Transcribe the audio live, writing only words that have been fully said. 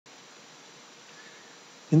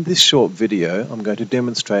In this short video, I'm going to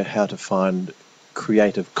demonstrate how to find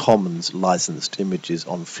Creative Commons licensed images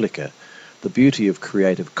on Flickr. The beauty of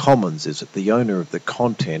Creative Commons is that the owner of the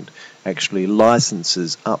content actually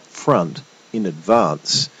licenses up front in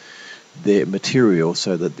advance their material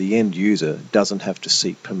so that the end user doesn't have to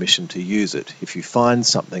seek permission to use it. If you find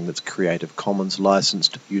something that's Creative Commons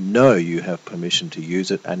licensed, you know you have permission to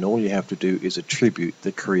use it, and all you have to do is attribute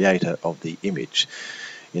the creator of the image.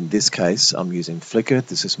 In this case, I'm using Flickr.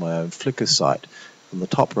 This is my own Flickr site. On the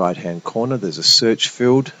top right hand corner there's a search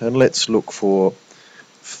field, and let's look for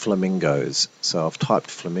flamingos. So I've typed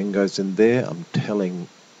flamingos in there. I'm telling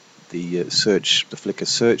the Flickr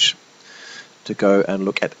search to go and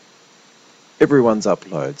look at everyone's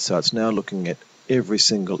upload. So it's now looking at every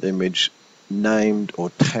single image named or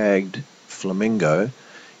tagged flamingo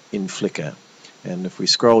in Flickr. And if we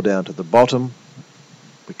scroll down to the bottom,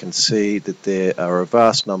 we can see that there are a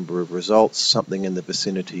vast number of results, something in the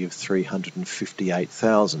vicinity of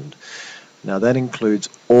 358,000. Now that includes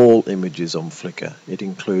all images on Flickr. It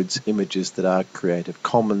includes images that are Creative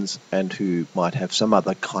Commons and who might have some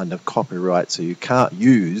other kind of copyright, so you can't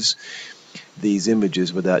use these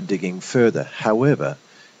images without digging further. However,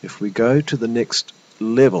 if we go to the next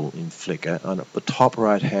level in Flickr, and at the top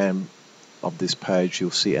right hand of this page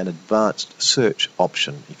you'll see an advanced search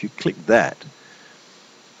option. If you click that,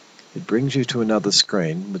 it brings you to another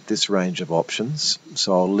screen with this range of options.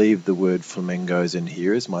 So I'll leave the word flamingos in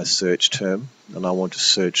here as my search term, and I want to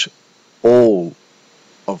search all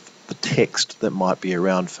of the text that might be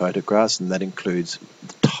around photographs, and that includes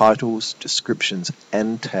titles, descriptions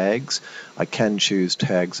and tags. I can choose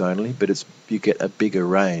tags only, but you get a bigger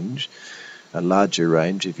range, a larger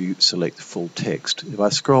range if you select full text. If I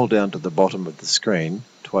scroll down to the bottom of the screen,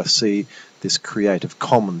 do I see this Creative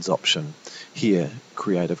Commons option here,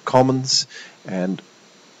 Creative Commons, and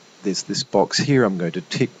there's this box here I'm going to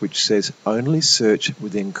tick which says only search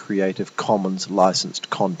within Creative Commons licensed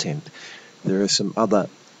content. There are some other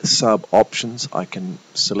sub options. I can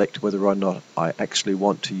select whether or not I actually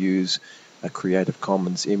want to use a Creative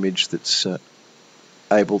Commons image that's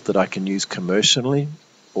able that I can use commercially,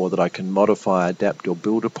 or that I can modify, adapt or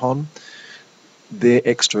build upon. They're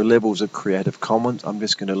extra levels of Creative Commons. I'm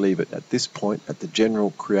just going to leave it at this point at the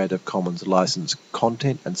general Creative Commons licensed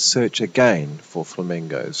content and search again for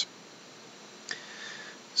flamingos.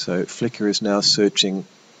 So Flickr is now searching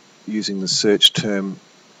using the search term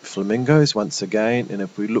flamingos once again, and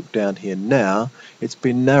if we look down here now, it's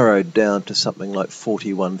been narrowed down to something like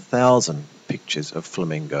 41,000 pictures of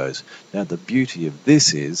flamingos. Now the beauty of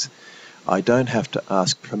this is I don't have to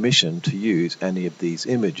ask permission to use any of these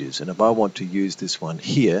images, and if I want to use this one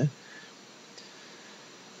here,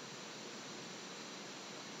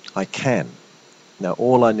 I can. Now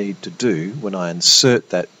all I need to do when I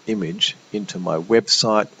insert that image into my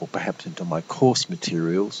website or perhaps into my course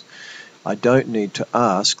materials, I don't need to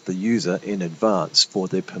ask the user in advance for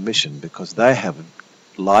their permission because they have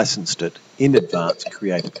licensed it in advance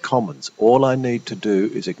Creative Commons. All I need to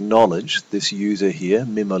do is acknowledge this user here,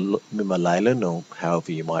 Mimalelan, or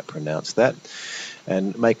however you might pronounce that,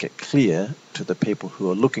 and make it clear to the people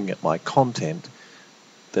who are looking at my content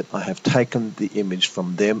that I have taken the image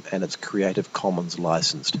from them and it's Creative Commons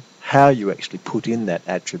licensed. How you actually put in that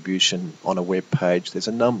attribution on a web page, there's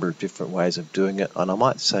a number of different ways of doing it, and I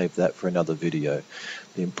might save that for another video.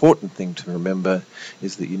 The important thing to remember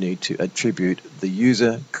is that you need to attribute the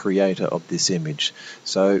user creator of this image.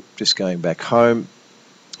 So just going back home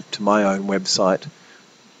to my own website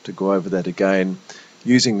to go over that again,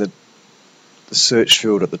 using the search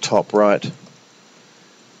field at the top right,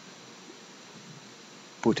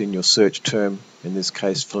 put in your search term, in this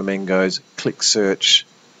case flamingos, click search,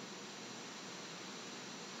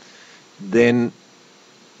 then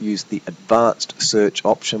use the advanced search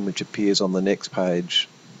option which appears on the next page.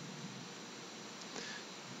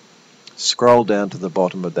 Scroll down to the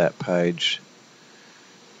bottom of that page,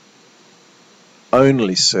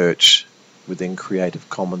 only search within Creative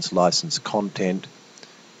Commons licensed content,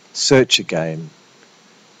 search again,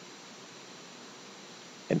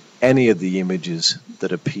 and any of the images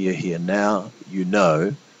that appear here now, you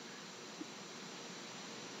know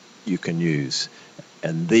you can use.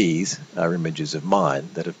 And these are images of mine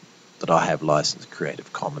that I have licensed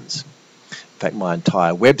Creative Commons. In fact, my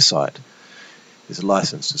entire website is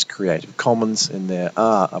licensed as Creative Commons, and there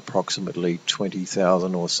are approximately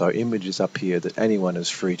 20,000 or so images up here that anyone is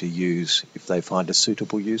free to use if they find a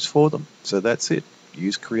suitable use for them. So that's it.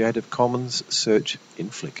 Use Creative Commons, search in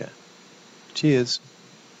Flickr. Cheers.